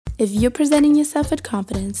If you're presenting yourself with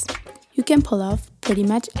confidence, you can pull off pretty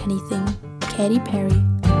much anything. Katy Perry.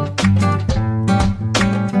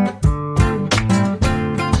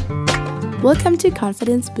 Welcome to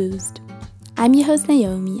Confidence Boost. I'm your host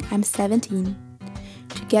Naomi, I'm 17.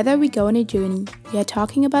 Together we go on a journey. We are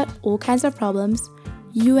talking about all kinds of problems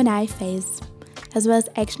you and I face, as well as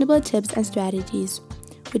actionable tips and strategies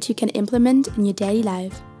which you can implement in your daily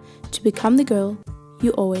life to become the girl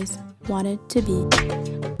you always wanted to be.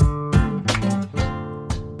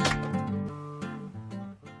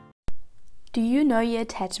 Do you know your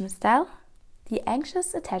attachment style? The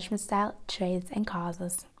anxious attachment style, traits and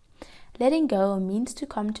causes. Letting go means to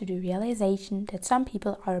come to the realization that some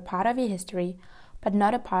people are a part of your history, but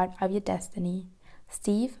not a part of your destiny.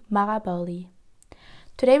 Steve Maraboli.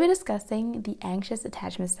 Today we're discussing the anxious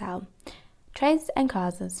attachment style, traits and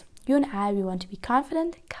causes. You and I, we want to be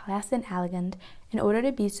confident, classy and elegant. In order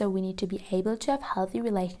to be so, we need to be able to have healthy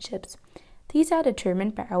relationships. These are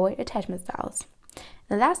determined by our attachment styles.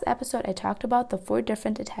 In the last episode, I talked about the 4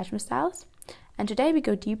 different attachment styles, and today we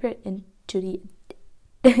go deeper into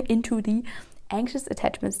the anxious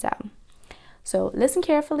attachment style. So listen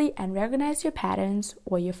carefully and recognize your patterns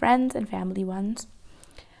or your friends and family ones.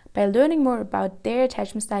 By learning more about their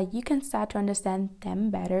attachment style, you can start to understand them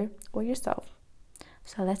better or yourself.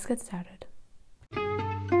 So let's get started.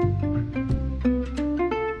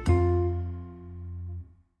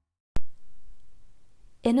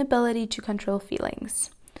 Inability to control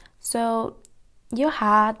feelings. So your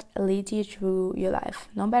heart leads you through your life,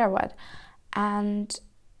 no matter what. And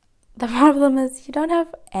the problem is you don't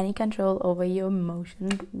have any control over your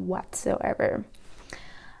emotions whatsoever.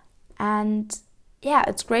 And yeah,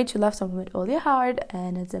 it's great to love someone with all your heart,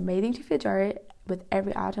 and it's amazing to feel joy with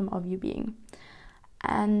every atom of your being.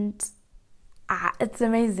 And it's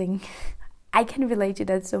amazing. I can relate to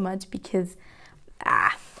that so much because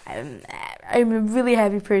I'm a really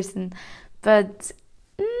happy person. But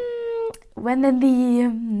when then the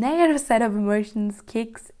negative side of emotions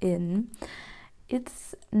kicks in,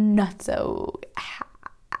 it's not so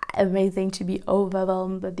amazing to be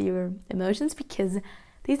overwhelmed with your emotions, because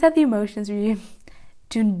these are the emotions we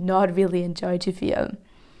do not really enjoy to feel.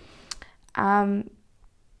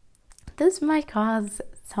 This might cause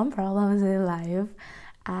some problems in life,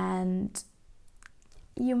 and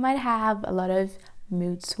you might have a lot of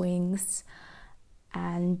mood swings,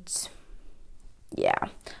 and yeah,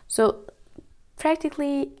 so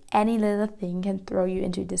practically any little thing can throw you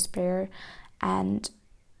into despair, and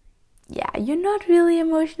yeah, you're not really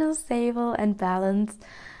emotionally stable and balanced,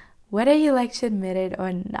 whether you like to admit it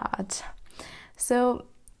or not. So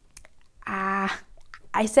I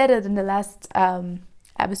said it in the last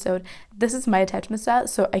episode, this is my attachment style,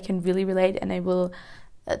 so I can really relate, and I will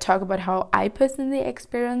talk about how I personally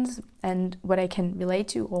experience and what I can relate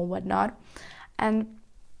to or what not. And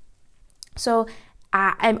so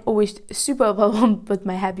I'm always super overwhelmed with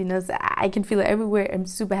my happiness. I can feel it everywhere. I'm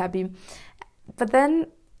super happy. But then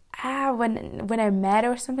when I'm mad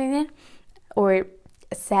or something, or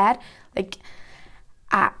sad, like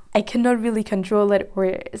I cannot really control it,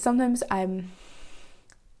 or sometimes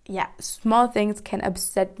small things can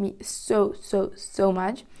upset me so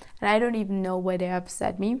much, and I don't even know why they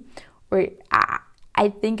upset me, or I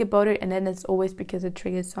think about it, and then it's always because it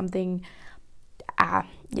triggers something.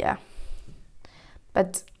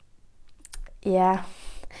 But yeah,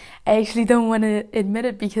 I actually don't want to admit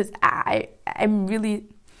it, because I'm really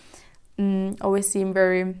always seem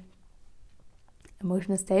very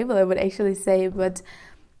emotionally stable, I would actually say. But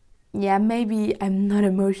yeah, maybe I'm not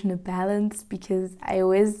emotionally balanced, because I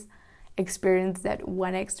always experience that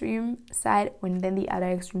one extreme side, when then the other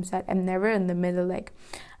extreme side. I'm never in the middle. Like,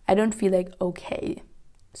 I don't feel like okay.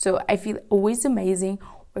 So I feel always amazing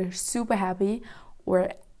or super happy,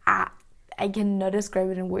 or I cannot describe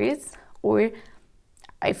it in words, or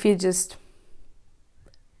I feel just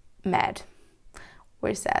mad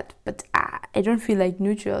or sad, but I don't feel like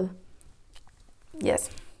neutral. Yes.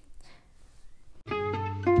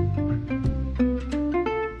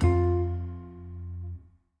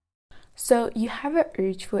 So you have an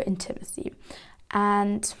urge for intimacy,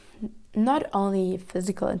 and not only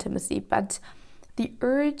physical intimacy, but the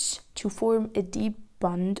urge to form a deep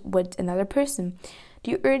bond with another person.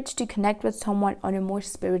 The urge to connect with someone on a more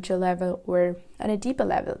spiritual level or on a deeper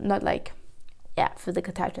level, not like,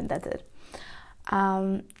 physical attachment, that's it.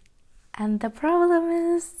 And the problem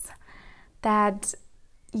is that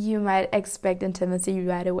you might expect intimacy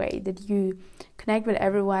right away, that you connect with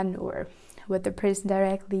everyone or with the person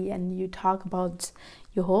directly, and you talk about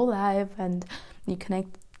your whole life, and you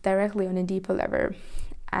connect directly on a deeper level.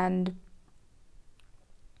 And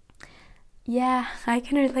Yeah, I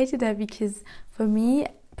can relate to that because for me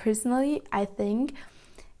personally, I think,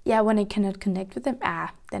 yeah, when I cannot connect with them,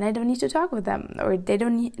 then I don't need to talk with them, or they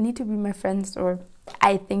don't need to be my friends, or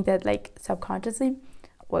I think that like subconsciously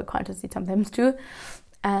or consciously sometimes too.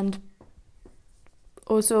 And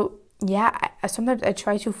also, yeah, sometimes I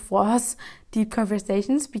try to force deep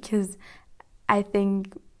conversations because I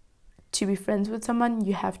think to be friends with someone,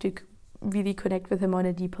 you have to really connect with them on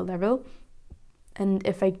a deeper level. And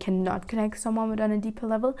if I cannot connect someone with on a deeper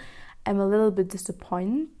level, I'm a little bit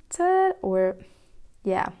disappointed, or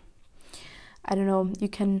yeah, I don't know. You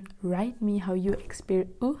can write me how you experience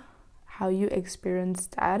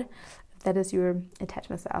that, if that is your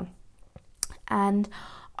attachment style. And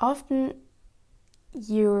often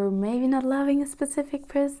you're maybe not loving a specific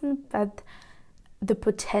person, but the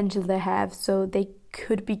potential they have, so they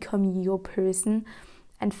could become your person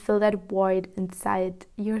and fill that void inside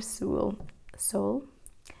your soul.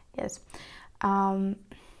 Yes.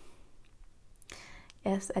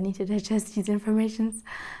 Yes, I need to digest these informations.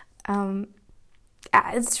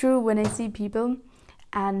 It's true when I see people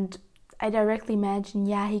and I directly imagine,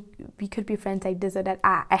 we could be friends like this or that.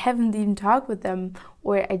 I haven't even talked with them,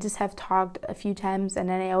 or I just have talked a few times, and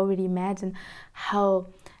then I already imagine how,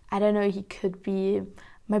 I don't know, he could be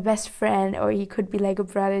my best friend, or he could be like a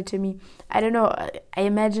brother to me. I don't know. I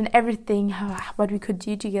imagine everything, what we could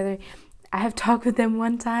do together. I have talked with them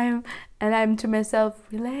one time, and I'm to myself,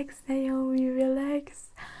 relax, Naomi,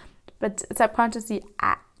 relax. But subconsciously,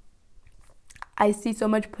 I see so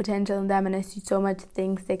much potential in them, and I see so much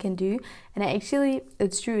things they can do. And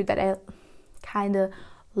it's true that I kind of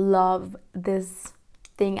love this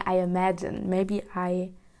thing I imagine. Maybe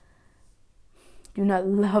I do not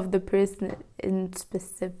love the person in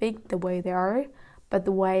specific the way they are, but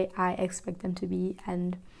the way I expect them to be,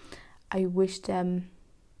 and I wish them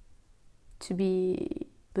to be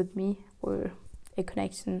with me, or a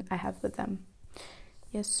connection I have with them.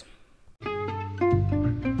 Yes.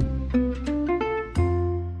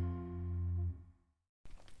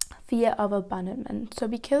 Fear of abandonment. So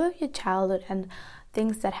because of your childhood and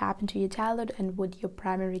things that happened to your childhood and with your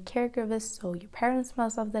primary caregivers, so your parents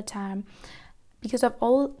most of the time, because of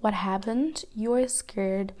all what happened, you're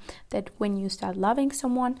scared that when you start loving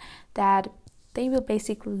someone, that they will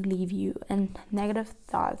basically leave you and negative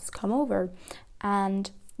thoughts come over,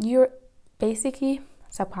 and you're basically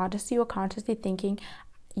subconsciously or consciously thinking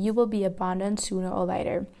you will be abandoned sooner or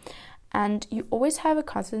later. And you always have a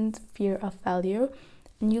constant fear of failure,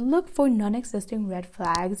 and you look for non-existing red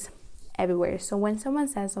flags everywhere. So when someone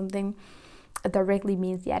says something, it directly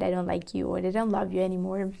means, they don't like you, or they don't love you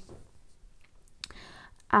anymore.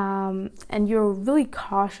 And you're really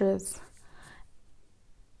cautious.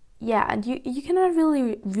 Yeah, and you cannot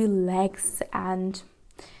really relax, and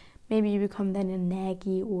maybe you become then a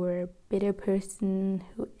naggy or bitter person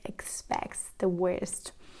who expects the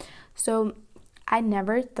worst. So I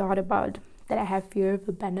never thought about that I have fear of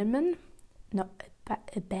abandonment. No,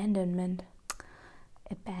 abandonment.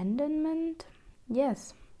 Abandonment?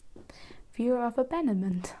 Yes. Fear of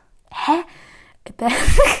abandonment.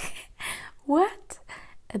 What?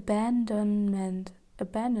 Abandonment.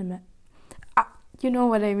 You know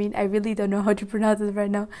what I mean. I really don't know how to pronounce it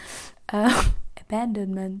right now.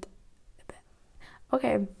 Abandonment.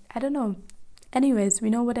 Okay, I don't know. Anyways,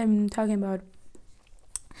 we know what I'm talking about.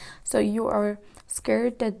 So you are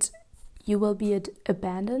scared that you will be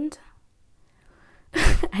abandoned.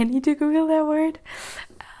 I need to Google that word.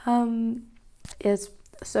 Yes.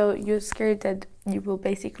 So you're scared that you will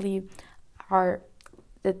basically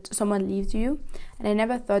that someone leaves you. And I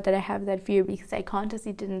never thought that I have that fear because I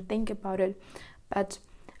consciously didn't think about it. But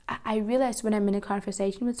I realized when I'm in a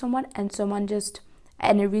conversation with someone and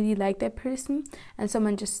I really like that person, and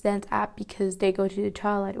someone just stands up because they go to the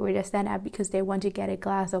toilet, or they stand up because they want to get a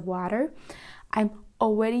glass of water, I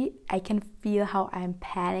can feel how I'm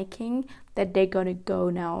panicking that they're gonna go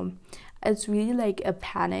now. It's really like a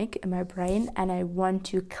panic in my brain, and I want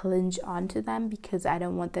to clinch onto them because I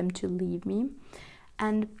don't want them to leave me.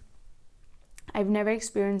 And I've never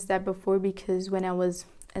experienced that before because when I was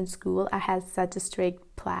in school, I had such a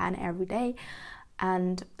strict plan every day.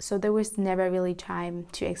 And so there was never really time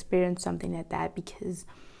to experience something like that because,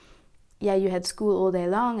 you had school all day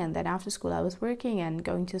long, and then after school I was working and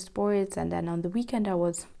going to sports, and then on the weekend I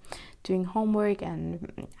was doing homework,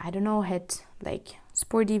 and I don't know, had like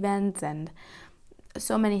sport events and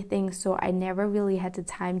so many things. So I never really had the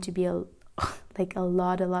time to be a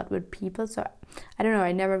lot with people. So I don't know,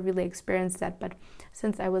 I never really experienced that. But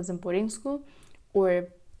since I was in boarding school, or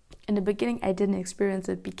in the beginning, I didn't experience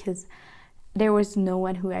it because there was no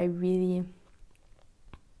one who I really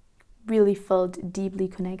really felt deeply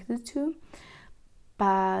connected to.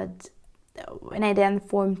 But when I then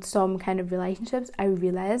formed some kind of relationships, I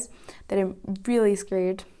realized that I'm really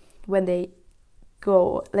scared when they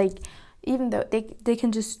go, like, even though they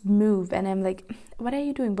can just move, and I'm like, what are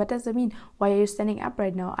you doing? What does that mean? Why are you standing up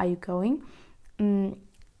right now? Are you going?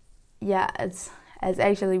 Yeah, it's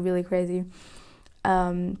actually really crazy.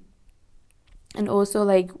 And also,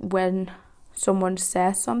 like, when someone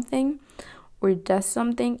says something or does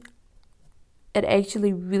something, it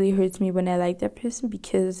actually really hurts me when I like that person,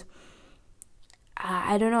 because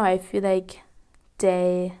I don't know, I feel like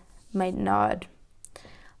they might not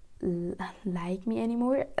like me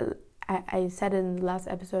anymore. I said it in the last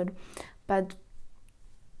episode, but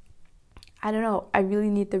I don't know, I really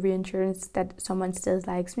need the reassurance that someone still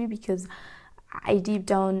likes me, because I deep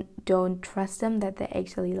down don't trust them that they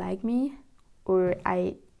actually like me, or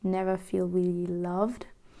I never feel really loved.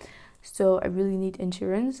 So I really need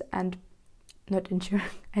insurance, and not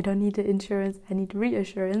insurance. I don't need the insurance, I need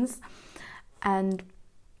reassurance. And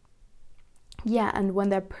yeah, and when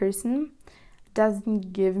that person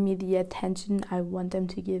doesn't give me the attention I want them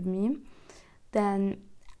to give me, then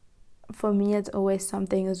for me it's always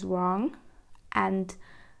something is wrong, and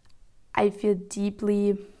I feel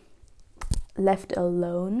deeply left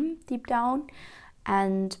alone deep down,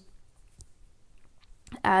 and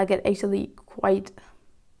I get actually quite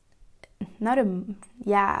not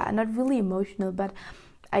really emotional, but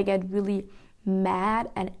I get really mad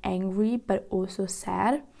and angry, but also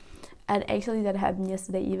sad. And actually that happened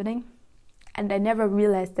yesterday evening, and I never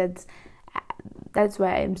realized that's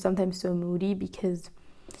why I'm sometimes so moody, because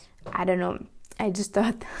I don't know, I just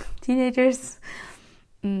thought teenagers,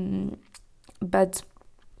 but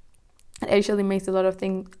it actually makes a lot of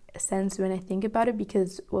sense when I think about it,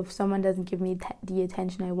 because if someone doesn't give me the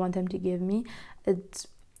attention I want them to give me, it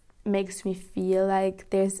makes me feel like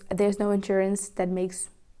there's no insurance that makes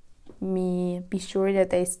me be sure that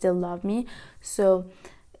they still love me. So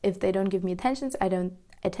if they don't give me attention, I don't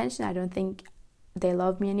think they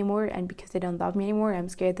love me anymore, and because they don't love me anymore, I'm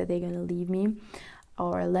scared that they're gonna leave me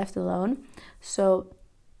or left alone. So,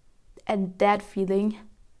 and that feeling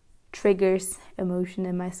triggers emotion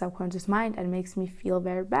in my subconscious mind and makes me feel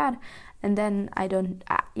very bad. And then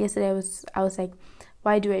yesterday I was like,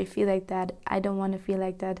 why do I feel like that? I don't want to feel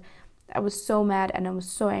like that. I was so mad, and I was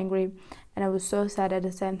so angry, and I was so sad at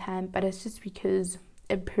the same time, but it's just because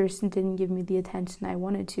a person didn't give me the attention I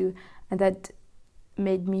wanted to, and that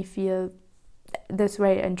made me feel this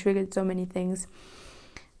way and triggered so many things.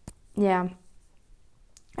 Yeah.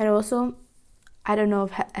 And also, I don't know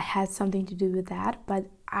if it has something to do with that, but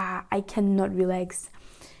I cannot relax.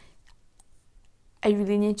 I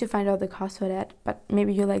really need to find out the cause for that, but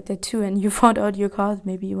maybe you like that too, and you found out your cause.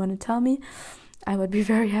 Maybe you want to tell me. I would be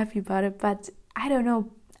very happy about it, but I don't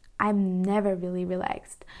know. I'm never really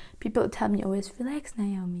relaxed. People tell me always, relax,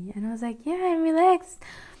 Naomi. And I was like, yeah, I'm relaxed.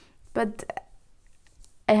 But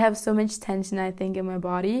I have so much tension, I think, in my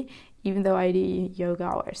body, even though I do yoga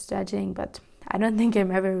or stretching, but I don't think I'm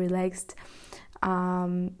ever relaxed.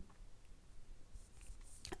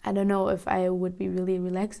 I don't know if I would be really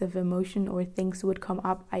relaxed if emotion or things would come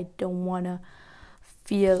up I don't want to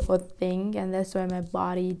feel or think, and that's why my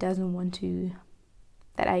body doesn't want to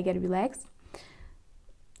that I get relaxed.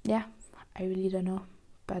 Yeah, I really don't know,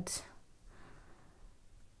 but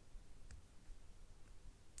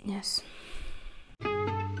yes.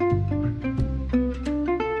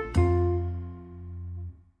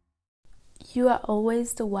 You are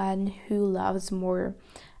always the one who loves more,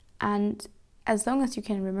 and as long as you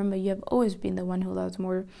can remember, you have always been the one who loves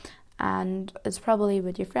more. And it's probably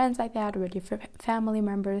with your friends like that, or with your family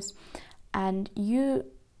members, and you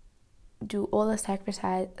do all the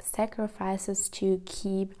sacrifices to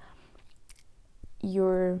keep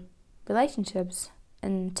your relationships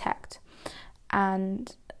intact.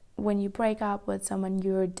 And when you break up with someone,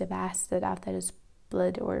 you're devastated after the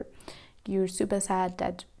split, or you're super sad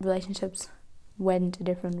that relationships went a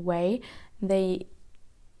different way. They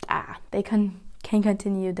can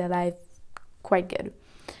continue their life quite good,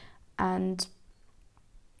 and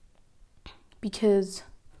because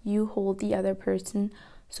you hold the other person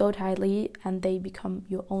so tightly, and they become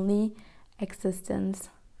your only existence,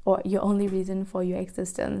 or your only reason for your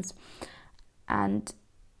existence. And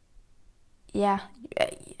yeah,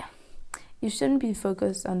 you shouldn't be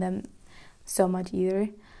focused on them so much either.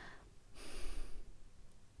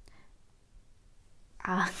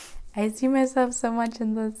 I see myself so much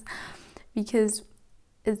in this, because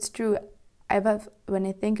it's true. When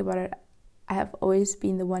I think about it, I have always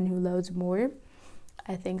been the one who loves more.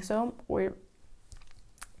 I think so. Or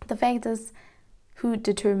the fact is, who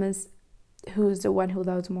determines who's the one who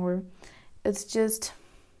loves more. It's just,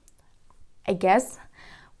 I guess,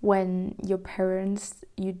 when your parents,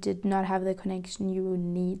 you did not have the connection you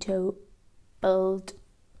need to build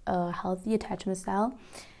a healthy attachment style,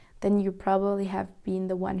 then you probably have been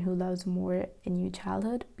the one who loves more in your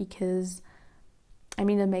childhood, because I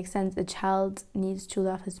mean, it makes sense. A child needs to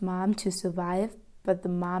love his mom to survive, but the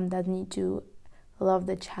mom doesn't need to love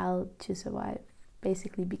the child to survive,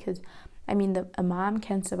 basically, because I mean, a mom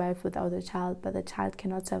can survive without the child, but the child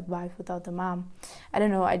cannot survive without the mom. I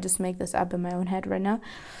don't know, I just make this up in my own head right now.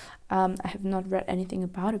 I have not read anything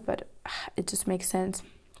about it, but it just makes sense.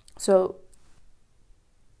 So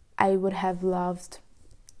I would have loved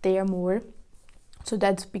their more. So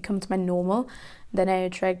that becomes my normal. Then I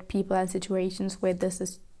attract people and situations where this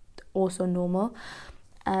is also normal.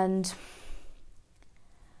 And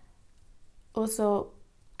also,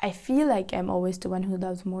 I feel like I'm always the one who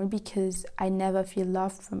loves more, because I never feel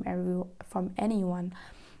loved from anyone.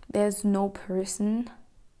 There's no person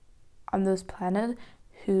on this planet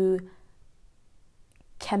who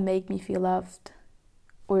can make me feel loved,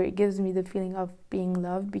 or it gives me the feeling of being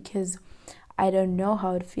loved, because I don't know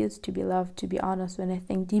how it feels to be loved, to be honest, when I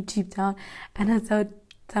think deep down. And it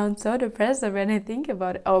sounds so depressive when I think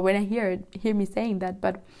about it, or when I hear me saying that,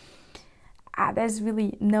 but there's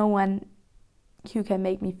really no one who can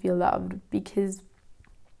make me feel loved, because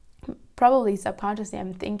probably subconsciously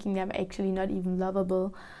I'm thinking I'm actually not even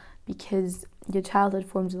lovable, because your childhood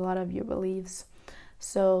forms a lot of your beliefs.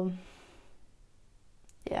 So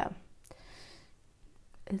yeah,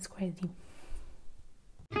 it's crazy.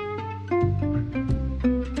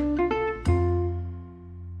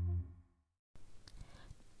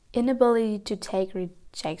 Inability to take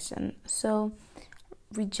rejection. So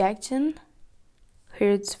rejection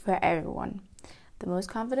hurts for everyone. The most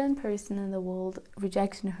confident person in the world,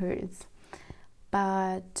 rejection hurts.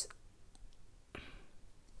 But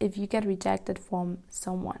if you get rejected from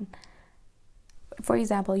someone, for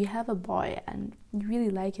example, you have a boy and you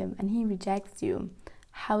really like him and he rejects you,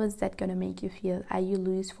 how is that going to make you feel? Are you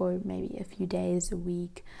loose for maybe a few days, a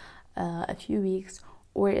week, a few weeks,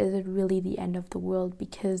 or is it really the end of the world?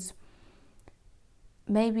 Because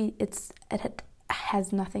maybe it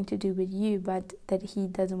has nothing to do with you, but that he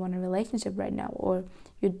doesn't want a relationship right now, or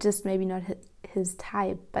you're just maybe not his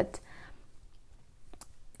type, but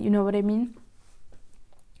you know what I mean?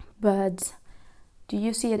 But do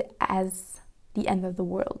you see it as the end of the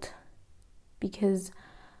world? Because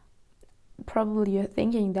probably you're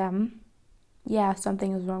thinking them, yeah,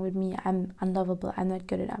 something is wrong with me, I'm unlovable, I'm not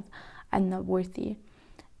good enough, I'm not worthy.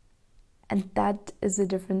 And that is the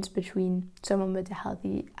difference between someone with a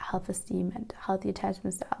healthy self-esteem and healthy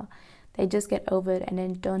attachment style. They just get over it and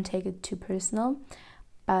then don't take it too personal.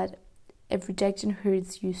 But if rejection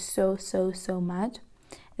hurts you so much,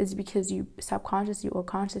 it's because you subconsciously or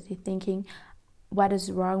consciously thinking, what is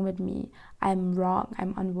wrong with me? I'm wrong,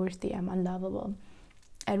 I'm unworthy, I'm unlovable.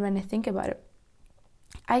 And when I think about it,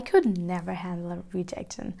 I could never handle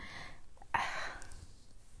rejection.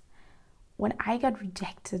 When I got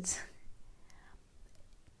rejected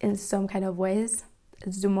in some kind of ways,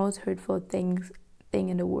 it's the most hurtful thing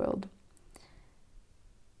in the world.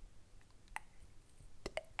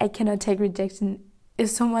 I cannot take rejection. If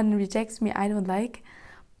someone rejects me I don't like,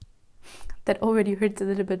 that already hurts a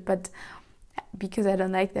little bit, but because I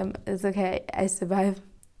don't like them, it's okay, I survive.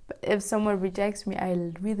 But if someone rejects me I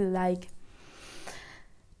really like,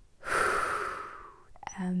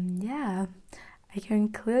 yeah, I can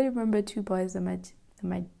clearly remember two boys in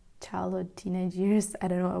my childhood, teenage years. I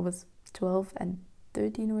don't know, I was 12 and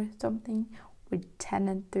 13 or something, or 10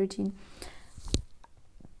 and 13.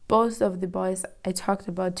 Both of the boys I talked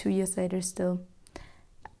about 2 years later still.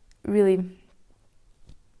 Really,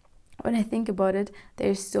 when I think about it,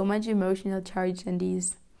 there's so much emotional charge in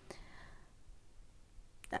these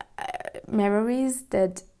memories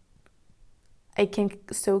that I can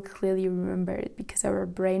so clearly remember it, because our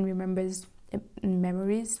brain remembers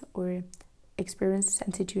memories or experiences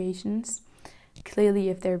and situations clearly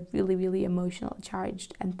if they're really emotional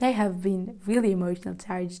charged, and they have been really emotional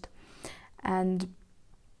charged. And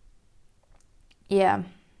yeah,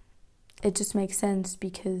 it just makes sense,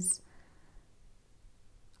 because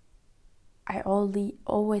I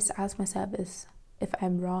always ask myself if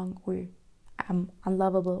I'm wrong, or I'm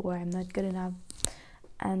unlovable, or I'm not good enough.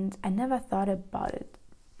 And I never thought about it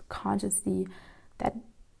consciously, that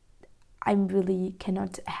I really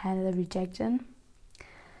cannot handle rejection.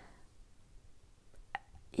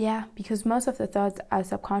 Yeah, because most of the thoughts are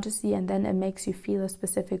subconsciously, and then it makes you feel a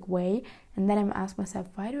specific way, and then I'm asking myself,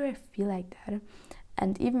 why do I feel like that?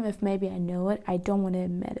 And even if maybe I know it, I don't want to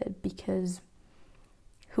admit it, because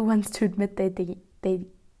who wants to admit that they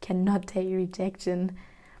cannot take rejection?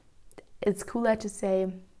 It's cooler to say,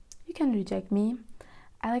 you can reject me,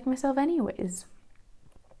 I like myself anyways.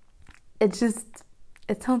 It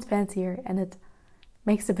sounds fancier and it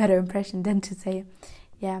makes a better impression than to say,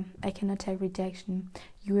 yeah, I cannot take rejection.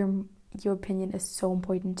 Your opinion is so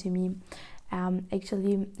important to me.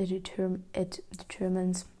 Actually, it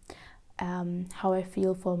determines how I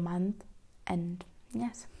feel for a month, and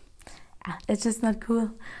yes, it's just not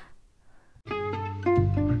cool.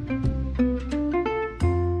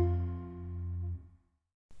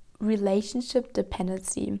 Relationship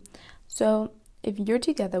dependency. So if you're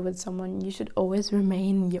together with someone, you should always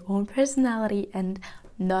remain your own personality, and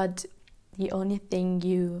not the only thing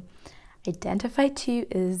you identify to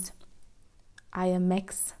is I am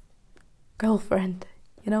X girlfriend.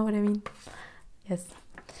 You know what I mean? Yes.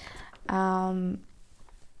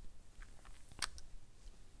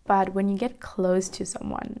 But when you get close to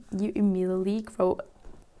someone, you immediately grow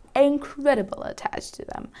incredibly attached to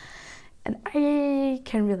them. And I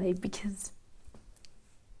can relate, because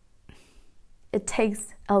it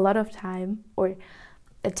takes a lot of time, or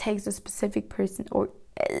it takes a specific person, or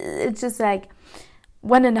it's just like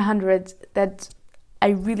 1 in 100 that I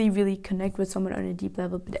really, really connect with someone on a deep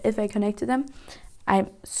level. But if I connect to them, I'm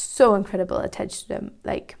so incredibly attached to them,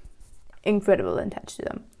 like incredibly attached to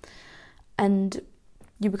them. And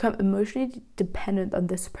you become emotionally dependent on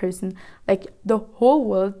this person. Like the whole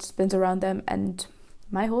world spins around them, and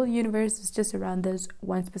my whole universe is just around this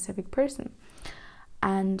one specific person.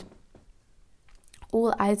 And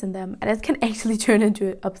all eyes on them. And it can actually turn into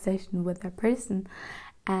an obsession with that person.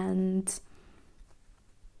 And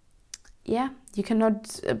yeah, you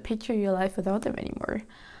cannot picture your life without them anymore,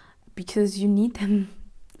 because you need them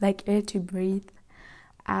like air to breathe.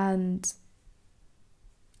 And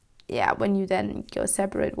yeah, when you then go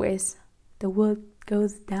separate ways, the world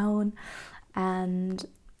goes down, and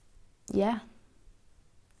yeah,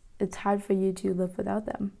 it's hard for you to live without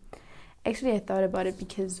them. Actually, I thought about it,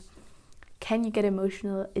 because can you get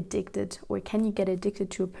emotional addicted, or can you get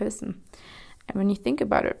addicted to a person? And when you think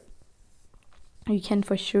about it, you can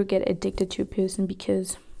for sure get addicted to a person,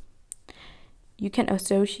 because you can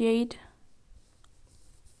associate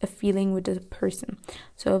a feeling with a person.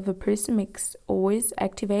 So if a person always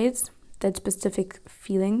activates that specific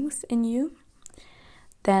feelings in you,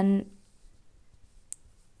 then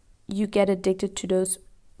you get addicted to those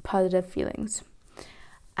positive feelings.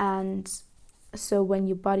 And so when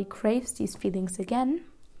your body craves these feelings again,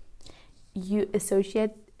 you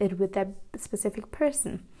associate it with that specific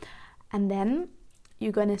person. And then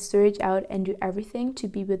you're going to search out and do everything to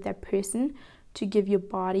be with that person, to give your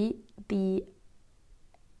body the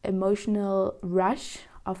emotional rush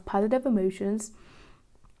of positive emotions.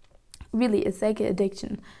 Really, it's like an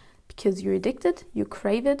addiction, because you're addicted, you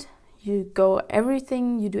crave it, you do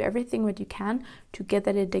everything what you can to get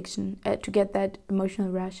that addiction, to get that emotional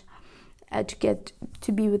rush,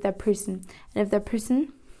 to be with that person. And if that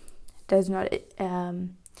person does not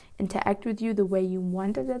interact with you the way you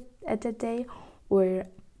wanted it at that day, or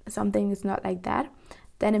something is not like that,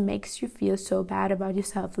 then it makes you feel so bad about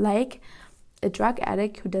yourself, like a drug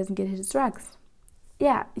addict who doesn't get his drugs.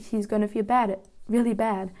 Yeah, he's gonna feel bad, really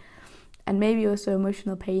bad, and maybe also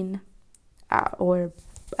emotional pain, or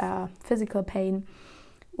physical pain,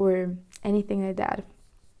 or anything like that.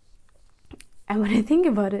 And when I think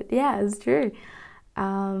about it, yeah, it's true.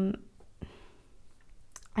 I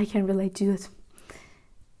can relate to it.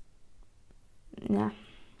 Yeah.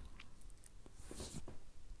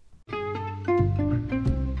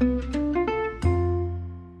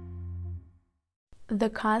 The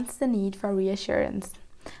constant need for reassurance.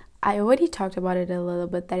 I already talked about it a little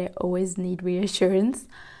bit, that I always need reassurance.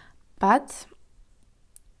 But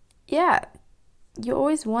yeah, you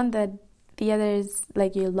always want that the others,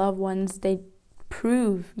 like your loved ones, they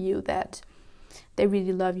prove you that they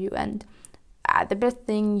really love you. And the best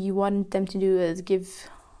thing you want them to do is give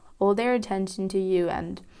all their attention to you,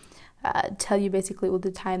 and tell you basically all the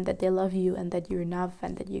time that they love you, and that you're enough,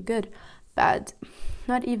 and that you're good. But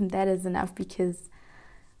not even that is enough, because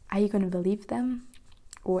are you going to believe them,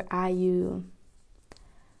 or are you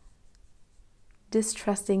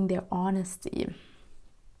distrusting their honesty?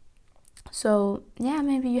 So yeah,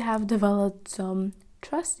 maybe you have developed some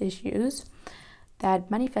trust issues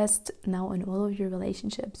that manifest now in all of your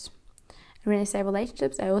relationships. And when I say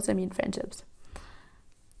relationships, I also mean friendships.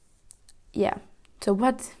 Yeah, so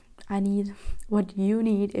what you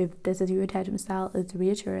need, if this is your attachment style, is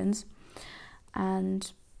reassurance.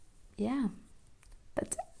 And yeah,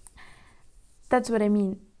 that's what I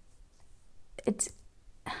mean.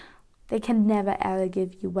 they can never ever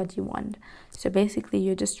give you what you want. So basically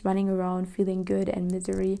you're just running around feeling good and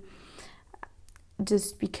misery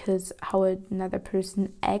just because how another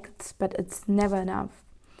person acts, but it's never enough.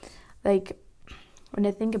 Like, when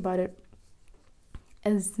I think about it,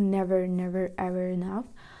 it's never ever enough.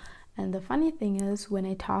 And the funny thing is, when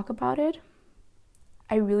I talk about it,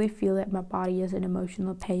 I really feel that my body is in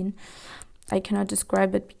emotional pain. I cannot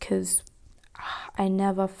describe it because I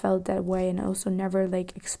never felt that way, and also never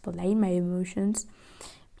like explain my emotions,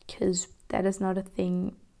 because that is not a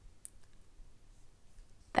thing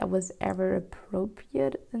that was ever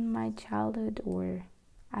appropriate in my childhood, or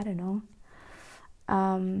I don't know.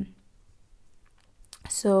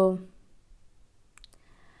 So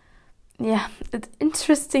yeah, it's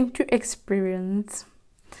interesting to experience.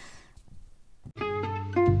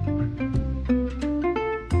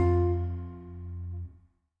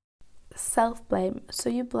 Self-blame. So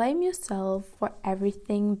you blame yourself for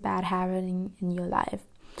everything bad happening in your life.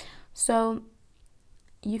 So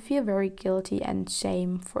you feel very guilty and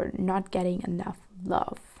shame for not getting enough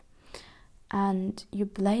love. And you're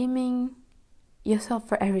blaming yourself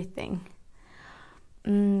for everything.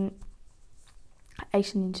 I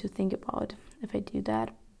actually need to think about if I do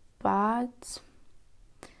that. But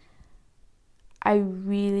I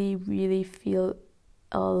really feel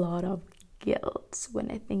a lot of guilt when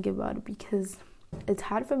I think about it, because it's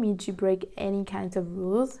hard for me to break any kinds of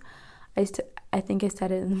rules. I think I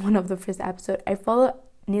said it in one of the first episodes. I follow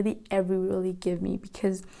nearly every rule you give me,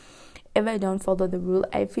 because if I don't follow the rule,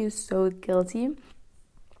 I feel so guilty.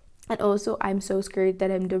 And also I'm so scared that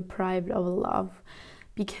I'm deprived of love,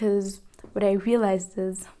 because what I realized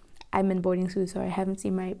is I'm in boarding school, so I haven't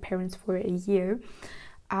seen my parents for a year.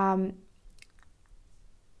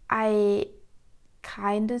 I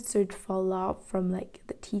kind of search for love from like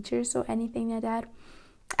the teachers or anything like that.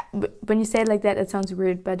 When you say it like that, it sounds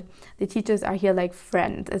weird, but the teachers are here like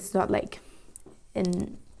friends. It's not like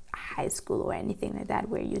in high school or anything like that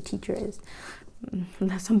where your teacher is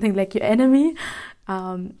something like your enemy.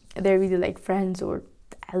 They're really like friends, or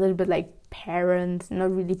a little bit like parents.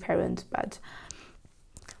 Not really parents, but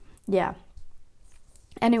yeah.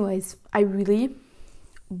 Anyways, I really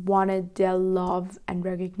wanted their love and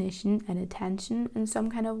recognition and attention in some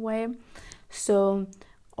kind of way. So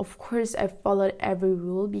of course I followed every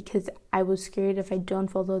rule, because I was scared if I don't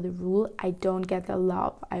follow the rule, I don't get the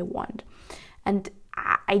love I want. And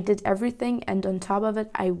I did everything, and on top of it,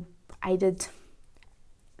 I did,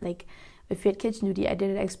 like, if we had kitchen duty, I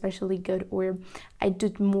did it especially good, or I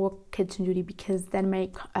did more kitchen duty, because then my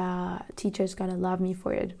teacher's gonna love me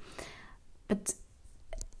for it. But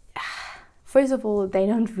first of all, they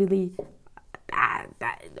don't really,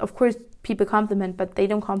 of course people compliment, but they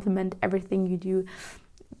don't compliment everything you do.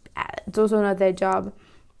 It's also not their job.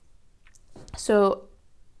 So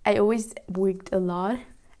I always worked a lot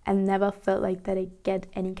and never felt like that I get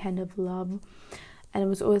any kind of love. And it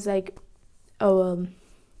was always like, oh,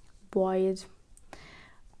 void.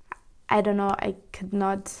 I don't know, I don't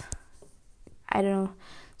know.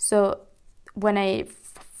 So when I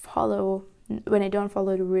don't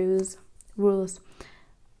follow the rules,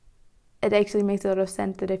 it actually makes a lot of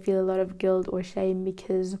sense that I feel a lot of guilt or shame,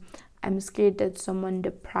 because I'm scared that someone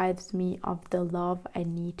deprives me of the love I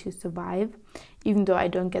need to survive, even though I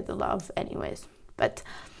don't get the love anyways. But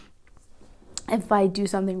if I do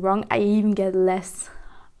something wrong, I even get less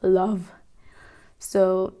love.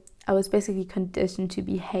 So I was basically conditioned to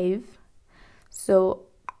behave, so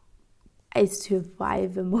I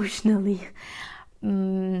survive emotionally.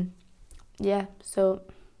 Yeah, so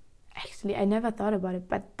actually I never thought about it,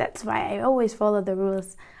 but that's why I always follow the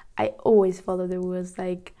rules.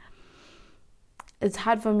 Like, it's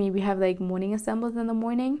hard for me. We have like morning assemblies in the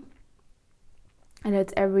morning, and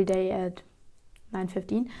it's every day at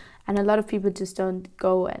 9:15, and a lot of people just don't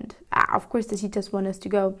go, and of course the teachers want us to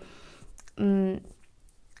go,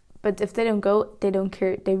 but if they don't go, they don't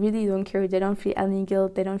care. They really don't care. They don't feel any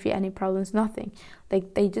guilt, they don't feel any problems, nothing.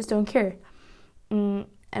 Like, they just don't care. And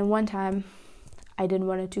one time I didn't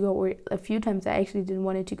want it to go, or a few times I actually didn't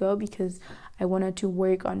want it to go, because I wanted to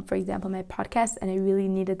work on, for example, my podcast, and I really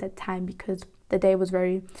needed that time because the day was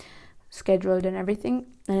very scheduled and everything,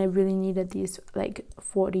 and I really needed these like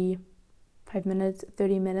 45 minutes,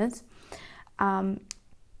 30 minutes.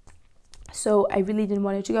 So I really didn't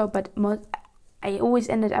want it to go, but I always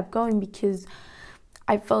ended up going, because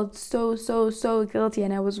I felt so guilty,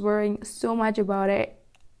 and I was worrying so much about it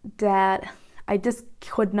that I just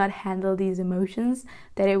could not handle these emotions,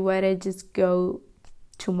 that I would just go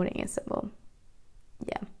to morning assemble.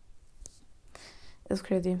 Yeah, it's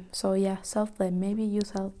crazy. So yeah, self-blame. Maybe you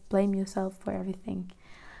blame yourself for everything.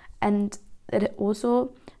 And it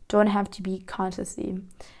also, don't have to be consciously.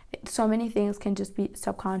 So many things can just be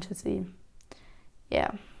subconsciously.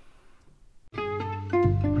 Yeah.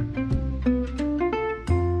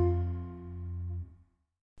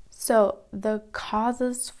 So the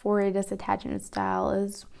causes for this attachment style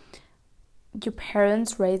is your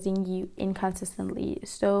parents raising you inconsistently.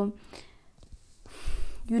 So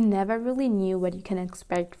you never really knew what you can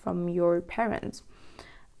expect from your parents.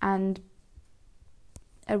 And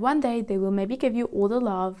at one day they will maybe give you all the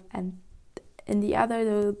love, and in the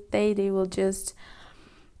other day they will just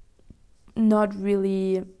not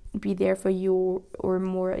really be there for you, or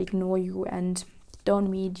more ignore you and don't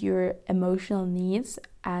meet your emotional needs,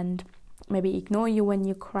 and maybe ignore you when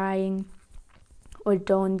you're crying, or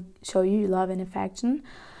don't show you love and affection.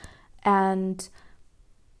 And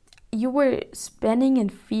you were spinning in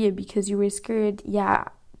fear because you were scared,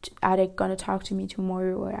 are they gonna talk to me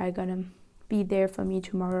tomorrow, or are they gonna be there for me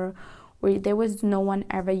tomorrow, or there was no one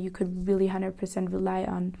ever you could really 100% rely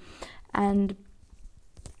on. And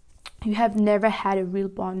you have never had a real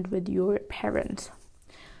bond with your parents.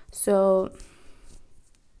 So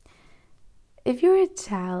if you're a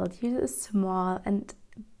child, you're small, and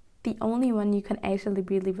the only one you can actually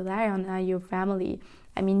really rely on are your family.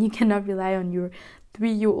 I mean, you cannot rely on your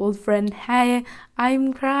 3-year-old friend. Hey,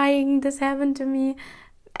 I'm crying, this happened to me.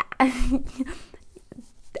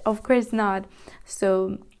 Of course not.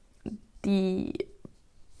 So the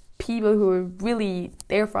people who are really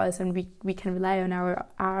there for us, and we can rely on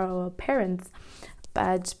our parents.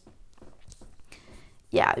 But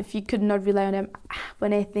yeah, if you could not rely on them,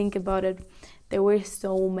 when I think about it, there were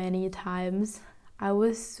so many times I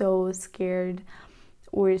was so scared,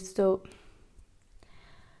 or so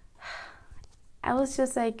I was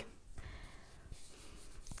just like,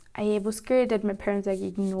 I was scared that my parents like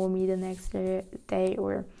ignore me the next day,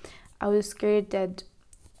 or I was scared that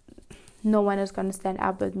no one is gonna stand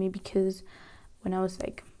up with me, because when I was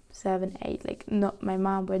like 7, 8, like no, my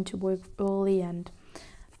mom went to work early, and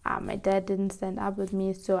my dad didn't stand up with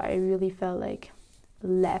me, so I really felt like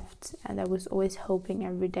left. And I was always hoping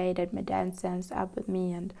every day that my dad stands up with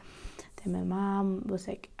me. And then my mom was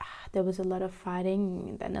like, there was a lot of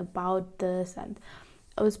fighting then about this, and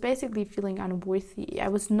I was basically feeling unworthy. I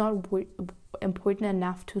was not important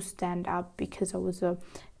enough to stand up, because I was a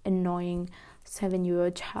annoying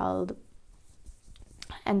 7-year-old child.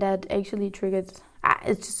 And that actually triggered,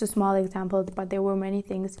 it's just a small example, but there were many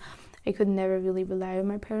things. I could never really rely on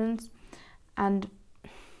my parents, and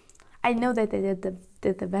I know that they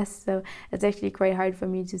did the best, so it's actually quite hard for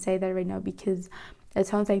me to say that right now, because it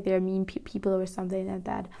sounds like they're mean people or something like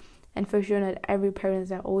that. And for sure, not every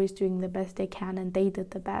parents are always doing the best they can, and they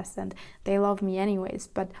did the best, and they love me anyways.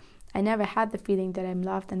 But I never had the feeling that I'm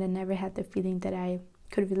loved, and I never had the feeling that I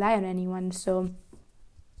could rely on anyone. So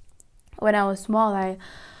when I was small, I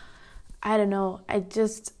don't know, I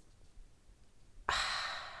just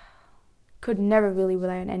could never really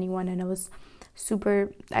rely on anyone, and I was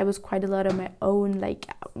quite a lot on my own, like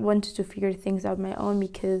wanted to figure things out on my own,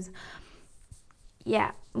 because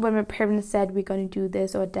when my parents said we're going to do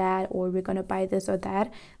this or that, or we're going to buy this or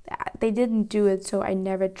that, they didn't do it, so I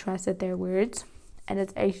never trusted their words. And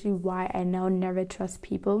it's actually why I now never trust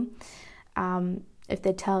people. If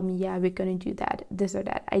they tell me, we're going to do that, this or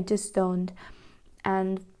that, I just don't.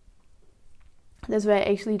 And that's why I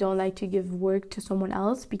actually don't like to give work to someone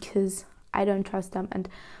else, because I don't trust them. And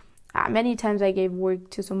many times I gave work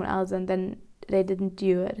to someone else and then they didn't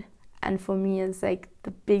do it. And for me, it's like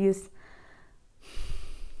the biggest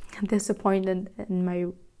disappointment in my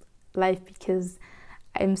life, because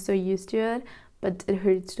I'm so used to it, but it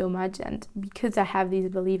hurts so much. And because I have these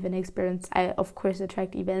beliefs and experience, I of course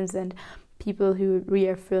attract events and people who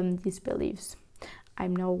reaffirm these beliefs.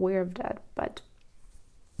 I'm now aware of that, but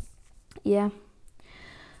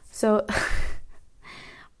so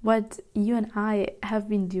what you and I have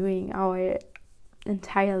been doing our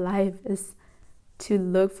entire life is to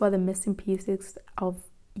look for the missing pieces of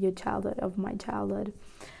your childhood, of my childhood.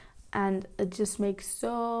 And it just makes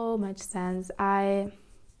so much sense. I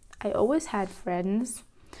always had friends.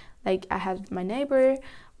 Like, I had my neighbor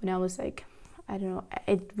when I was like, I don't know,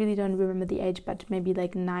 I really don't remember the age, but maybe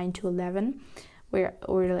like 9 to 11,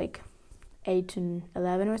 or like 8 to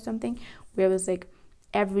 11 or something, where I was like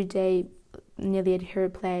every day nearly at her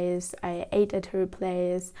place. I ate at her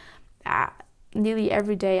place nearly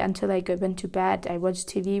every day until I went to bed. I watched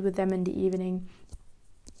TV with them in the evening.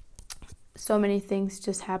 So many things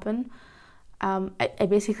just happen. I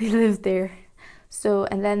basically lived there. So,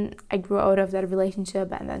 and then I grew out of that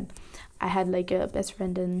relationship, and then I had like a best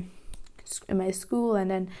friend in my school, and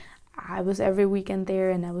then I was every weekend there,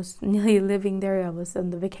 and I was nearly living there. I was on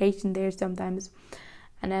the vacation there sometimes.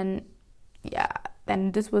 And then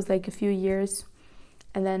then this was like a few years,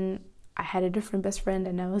 and then I had a different best friend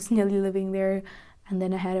and I was nearly living there, and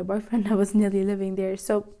then I had a boyfriend, I was nearly living there.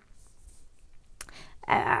 So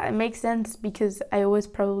it makes sense, because I always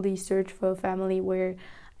probably search for a family where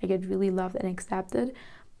I get really loved and accepted.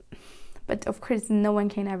 But of course, no one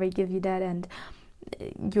can ever give you that. And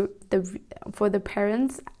for the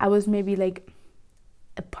parents, I was maybe like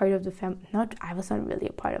a part of the family. I was not really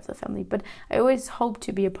a part of the family, but I always hoped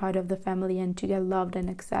to be a part of the family and to get loved and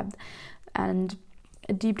accepted. And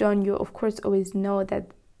deep down, you of course always know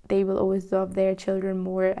that they will always love their children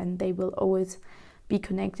more, and they will always be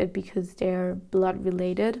connected because they're blood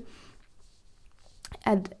related.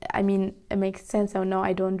 And I mean, it makes sense. I know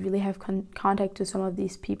I don't really have contact to some of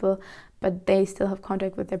these people, but they still have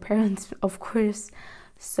contact with their parents, of course.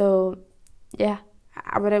 So yeah,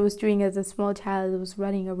 what I was doing as a small child was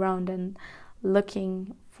running around and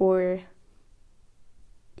looking for,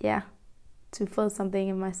 to feel something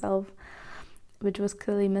in myself, which was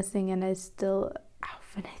clearly missing. And I still,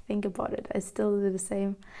 when I think about it, I still do the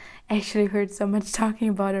same. I actually heard so much talking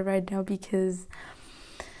about it right now, because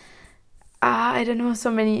I don't know, so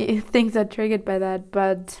many things are triggered by that.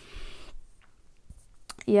 But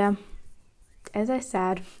yeah, as I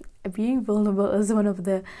said, being vulnerable is one of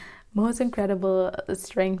the most incredible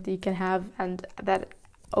strengths you can have, and that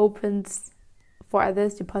opens for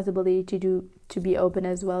others the possibility to be open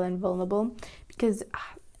as well and vulnerable, because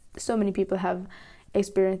so many people have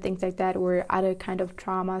experienced things like that, or other kind of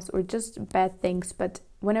traumas, or just bad things. But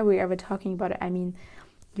whenever we're ever talking about it, I mean,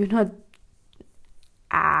 you're not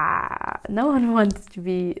no one wants to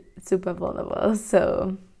be super vulnerable.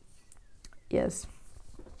 So yes.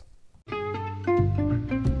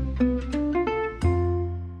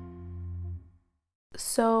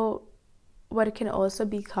 So what can also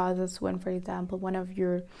be causes when, for example, one of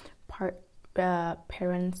your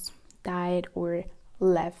parents died or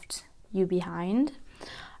left you behind,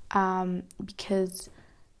 because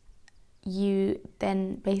you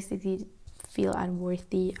then basically feel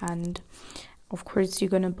unworthy, and of course you're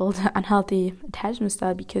going to build an unhealthy attachment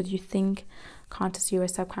style, because you think consciously or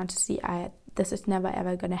subconsciously, this is never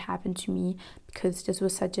ever going to happen to me, because this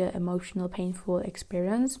was such an emotional, painful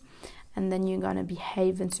experience. And then you're going to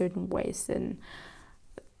behave in certain ways in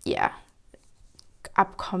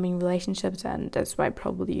upcoming relationships. And that's why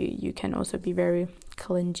probably you can also be very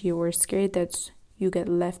clingy or scared that you get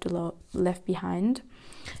left behind.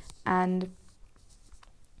 And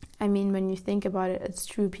I mean, when you think about it, it's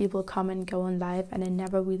true, people come and go in life, and I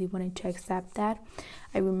never really wanted to accept that.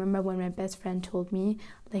 I remember when my best friend told me,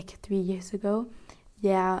 like 3 years ago,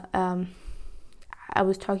 I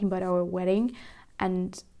was talking about our wedding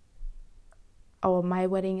and my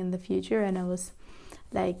wedding in the future, and I was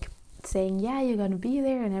like saying, you're gonna be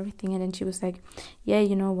there and everything. And then she was like,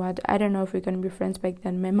 you know what, I don't know if we're gonna be friends back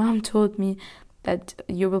then. My mom told me that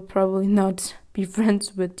you will probably not be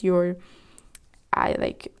friends with your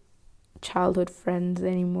childhood friends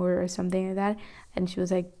anymore, or something like that. And she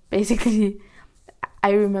was like, basically,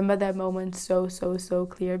 I remember that moment so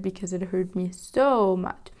clear, because it hurt me so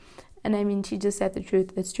much. And I mean, she just said the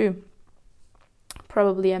truth. It's true.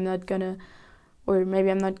 Probably I'm not gonna, or maybe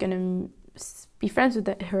I'm not gonna be friends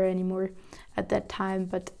with her anymore at that time.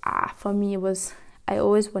 But for me, I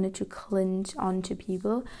always wanted to cling on to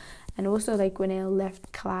people. And also, like, when I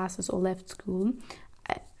left classes or left school,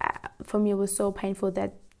 for me it was so painful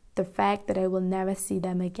that the fact that I will never see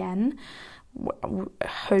them again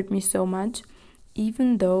hurt me so much,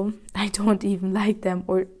 even though I don't even like them,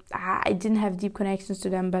 or I didn't have deep connections to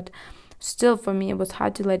them. But still, for me, it was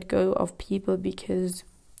hard to let go of people, because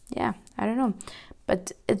I don't know.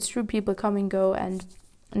 But it's true, people come and go, and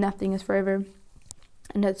nothing is forever.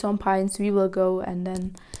 And at some points we will go, and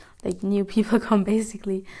then like new people come,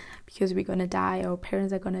 basically, because we're gonna die, our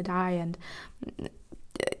parents are gonna die, and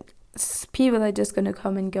people are just gonna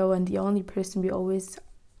come and go, and the only person we always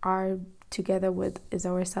are together with is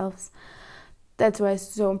ourselves. That's why it's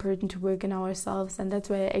so important to work on ourselves, and that's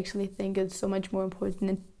why I actually think it's so much more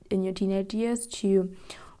important in your teenage years to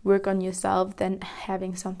work on yourself than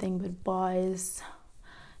having something with boys,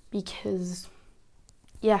 because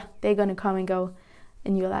they're gonna come and go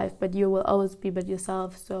in your life, but you will always be with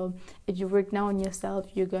yourself. So if you work now on yourself,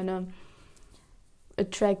 you're gonna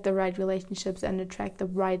attract the right relationships and attract the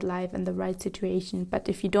right life and the right situation. But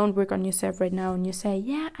if you don't work on yourself right now, and you say,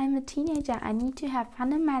 I'm a teenager, I need to have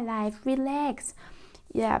fun in my life, relax,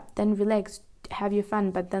 then relax, have your fun.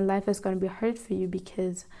 But then life is going to be hard for you,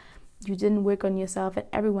 because you didn't work on yourself. And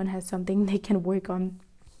everyone has something they can work on,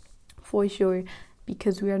 for sure,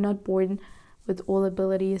 because we are not born with all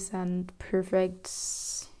abilities and perfect,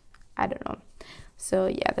 I don't know. So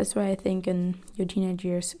yeah, that's why I think in your teenage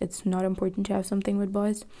years, it's not important to have something with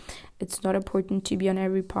boys. It's not important to be on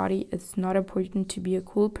every party. It's not important to be a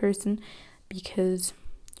cool person, because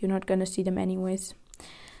you're not gonna see them anyways.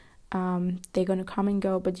 They're gonna come and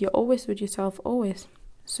go, but you're always with yourself, always.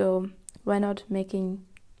 So why not making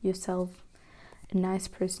yourself a nice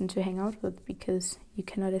person to hang out with, because you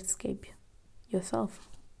cannot escape yourself.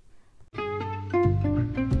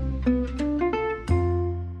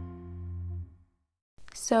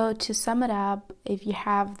 So to sum it up, if you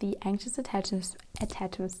have the anxious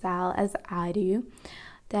attachment style as I do,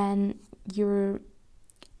 then you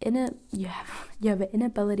have an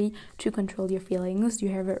inability to control your feelings. You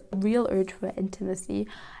have a real urge for intimacy,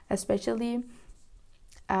 especially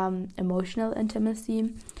emotional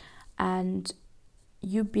intimacy, and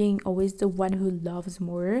you being always the one who loves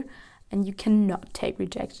more, and you cannot take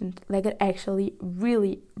rejection. Like, it actually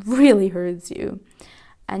really, really hurts you,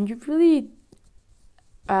 and you're really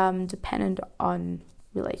dependent on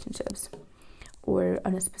relationships or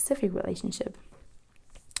on a specific relationship.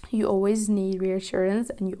 You always need reassurance,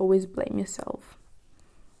 and you always blame yourself.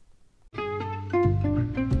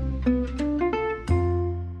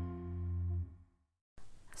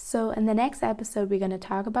 So in the next episode, we're going to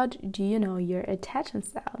talk about, do you know your attachment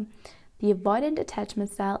style? The avoidant attachment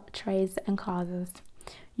style, traits and causes.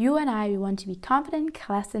 You and I, we want to be confident,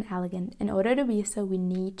 classy, and elegant. In order to be so, we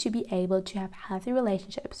need to be able to have healthy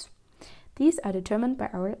relationships. These are determined by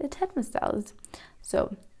our attachment styles.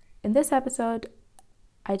 So in this episode,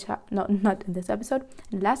 in the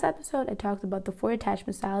last episode, I talked about the 4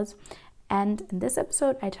 attachment styles. And in this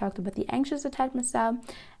episode, I talked about the anxious attachment style.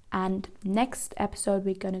 And next episode,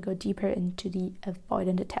 we're going to go deeper into the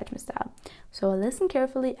avoidant attachment style. So listen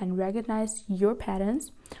carefully and recognize your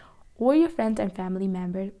patterns or your friends and family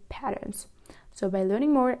member patterns. So by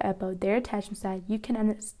learning more about their attachment style, you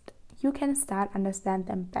can start understand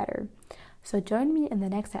them better. So join me in the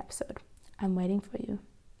next episode. I'm waiting for you.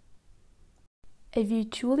 If you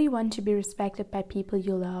truly want to be respected by people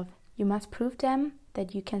you love, you must prove them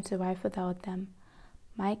that you can survive without them.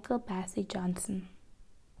 Michael Bassey Johnson.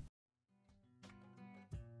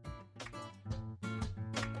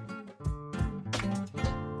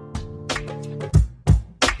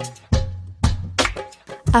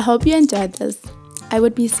 I hope you enjoyed this. I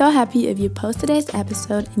would be so happy if you post today's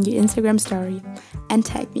episode in your Instagram story and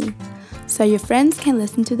tag me, so your friends can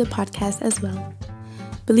listen to the podcast as well.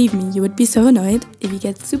 Believe me, you would be so annoyed if you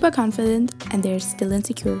get super confident and they're still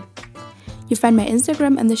insecure. You find my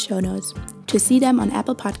Instagram in the show notes. To see them on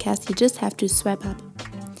Apple Podcasts, you just have to swipe up.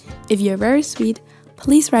 If you're very sweet,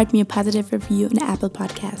 please write me a positive review on Apple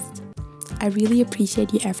Podcasts. I really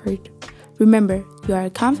appreciate your effort. Remember, you are a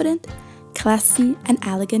confident, classy and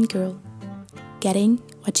elegant girl, getting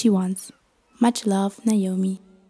what she wants. Much love, Naomi.